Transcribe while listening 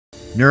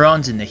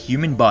Neurons in the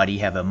human body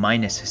have a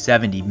minus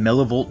 70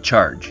 millivolt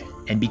charge,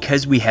 and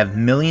because we have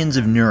millions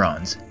of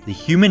neurons, the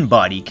human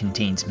body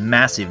contains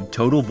massive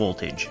total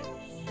voltage.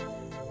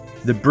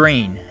 The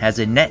brain has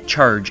a net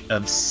charge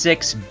of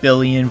 6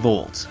 billion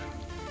volts,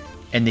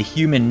 and the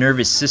human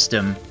nervous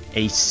system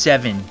a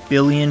 7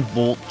 billion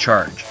volt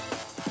charge.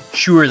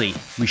 Surely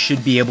we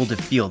should be able to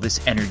feel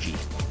this energy,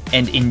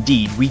 and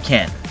indeed we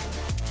can.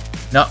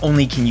 Not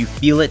only can you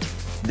feel it,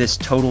 this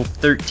total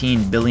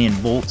 13 billion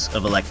volts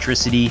of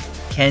electricity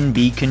can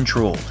be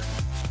controlled.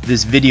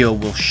 This video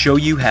will show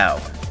you how,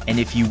 and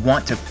if you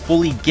want to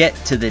fully get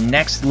to the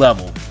next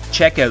level,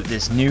 check out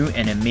this new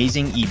and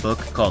amazing ebook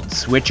called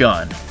Switch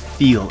On.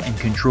 Feel and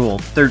control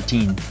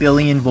 13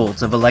 billion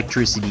volts of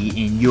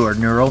electricity in your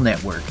neural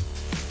network.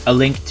 A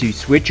link to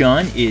Switch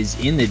On is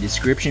in the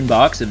description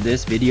box of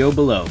this video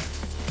below.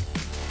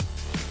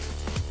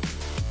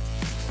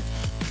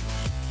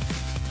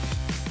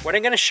 What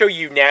I'm going to show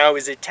you now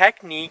is a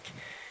technique,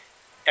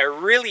 a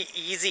really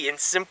easy and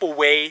simple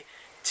way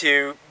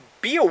to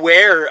be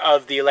aware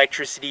of the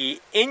electricity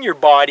in your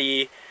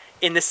body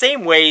in the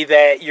same way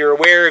that you're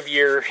aware of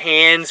your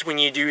hands when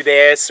you do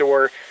this,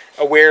 or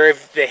aware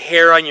of the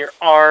hair on your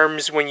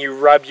arms when you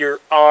rub your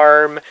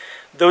arm,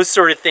 those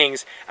sort of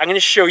things. I'm going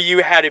to show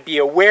you how to be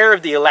aware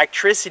of the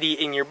electricity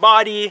in your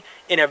body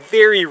in a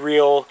very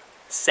real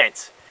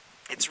sense.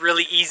 It's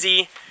really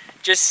easy.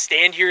 Just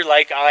stand here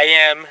like I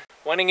am.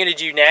 What I'm going to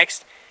do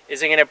next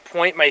is I'm going to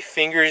point my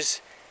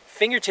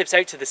fingertips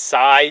out to the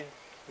side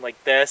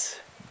like this.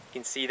 You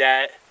can see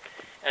that.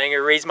 And I'm going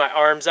to raise my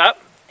arms up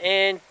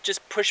and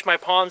just push my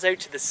palms out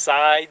to the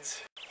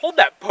sides. Hold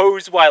that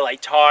pose while I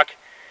talk.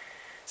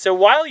 So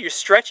while you're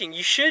stretching,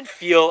 you should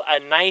feel a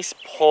nice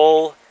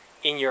pull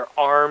in your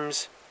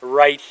arms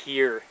right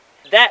here.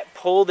 That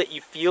pull that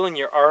you feel in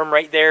your arm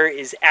right there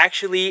is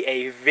actually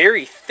a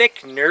very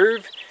thick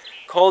nerve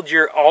called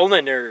your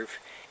ulnar nerve.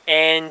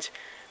 And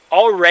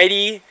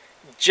already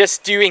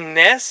just doing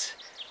this,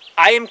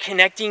 I am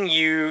connecting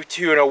you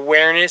to an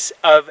awareness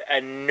of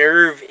a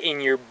nerve in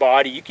your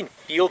body. You can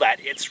feel that,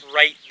 it's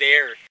right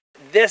there.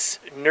 This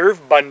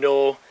nerve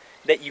bundle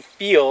that you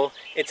feel,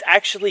 it's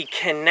actually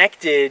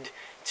connected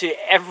to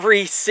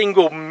every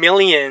single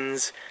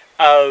millions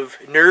of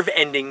nerve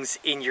endings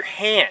in your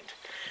hand.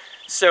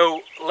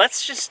 So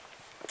let's just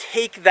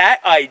take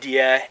that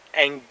idea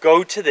and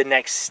go to the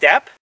next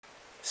step.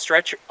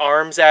 Stretch your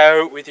arms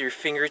out with your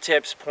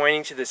fingertips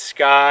pointing to the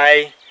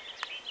sky,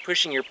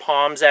 pushing your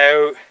palms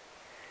out.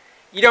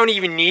 You don't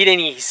even need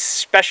any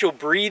special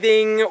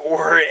breathing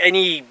or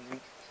any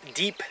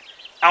deep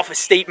alpha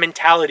state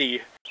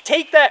mentality.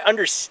 Take that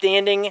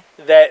understanding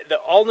that the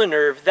ulnar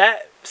nerve,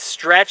 that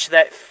stretch,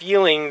 that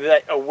feeling,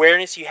 that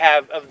awareness you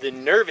have of the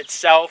nerve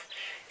itself,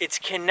 it's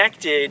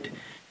connected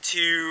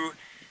to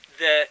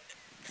the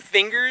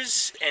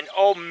fingers and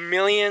all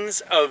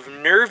millions of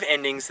nerve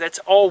endings. That's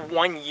all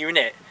one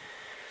unit.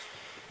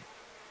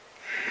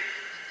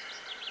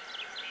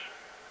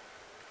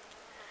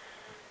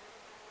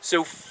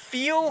 So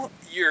feel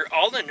your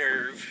ulnar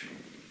nerve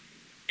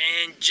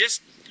and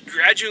just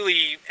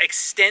gradually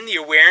extend the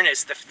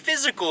awareness, the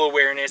physical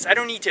awareness. I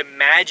don't need to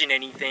imagine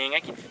anything, I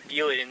can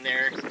feel it in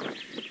there.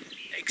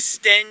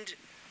 Extend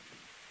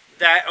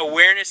that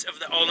awareness of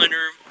the ulnar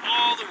nerve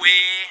all the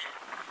way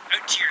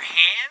out to your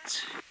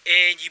hands,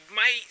 and you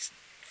might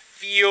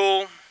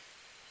feel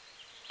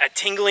a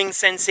tingling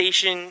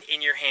sensation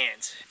in your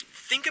hands.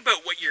 Think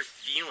about what you're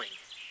feeling.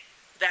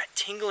 That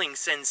tingling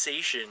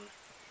sensation,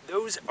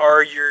 those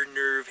are your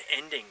nerve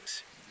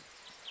endings.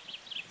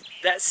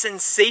 That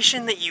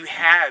sensation that you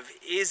have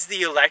is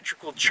the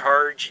electrical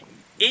charge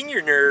in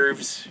your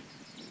nerves.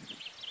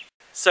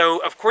 So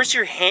of course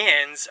your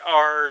hands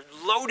are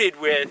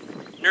loaded with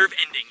nerve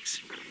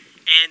endings,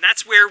 and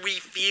that's where we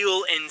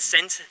feel and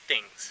sense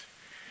things.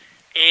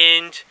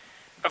 And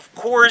of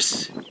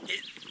course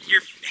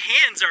your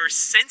hands are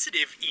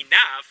sensitive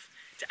enough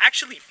to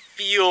actually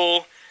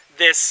feel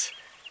this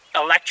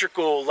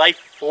electrical life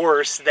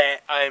force that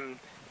I'm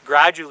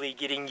gradually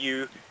getting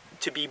you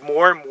to be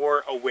more and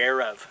more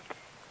aware of.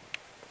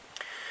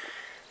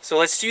 So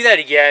let's do that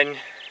again.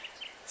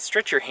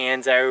 Stretch your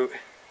hands out.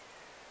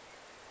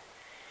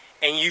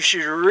 And you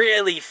should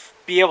really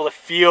be able to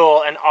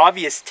feel an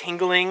obvious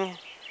tingling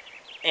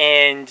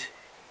and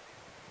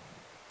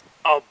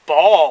a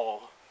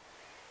ball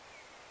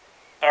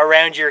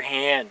around your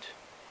hand.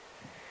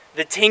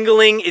 The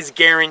tingling is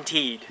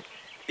guaranteed.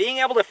 Being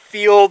able to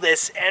feel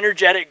this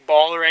energetic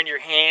ball around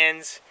your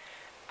hands,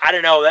 I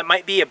don't know, that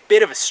might be a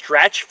bit of a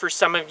stretch for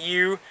some of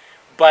you,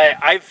 but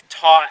I've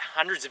taught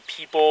hundreds of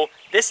people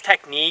this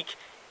technique,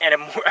 and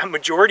a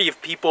majority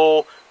of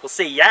people will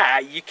say, yeah,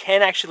 you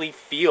can actually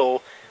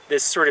feel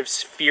this sort of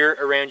sphere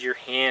around your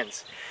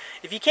hands.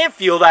 If you can't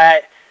feel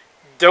that,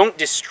 don't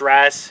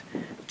distress.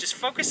 Just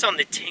focus on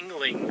the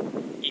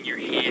tingling in your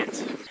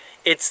hands.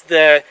 It's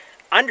the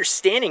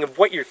understanding of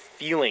what you're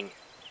feeling,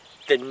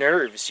 the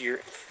nerves. You're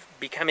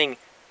becoming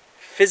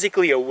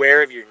physically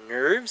aware of your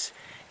nerves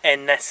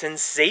and the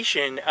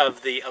sensation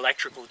of the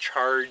electrical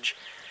charge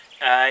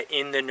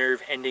in the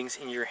nerve endings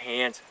in your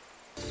hands.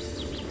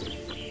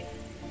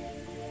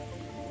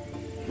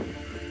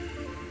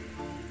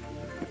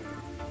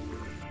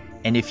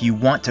 And if you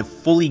want to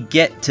fully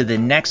get to the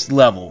next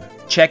level,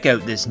 check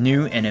out this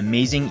new and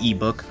amazing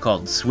ebook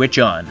called Switch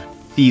On.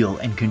 Feel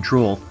and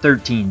control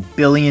 13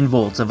 billion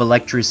volts of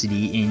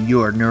electricity in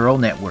your neural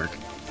network.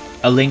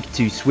 A link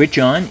to Switch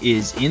On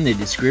is in the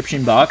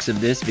description box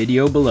of this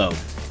video below.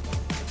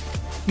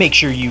 Make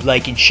sure you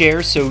like and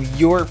share so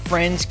your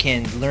friends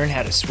can learn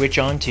how to switch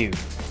on too.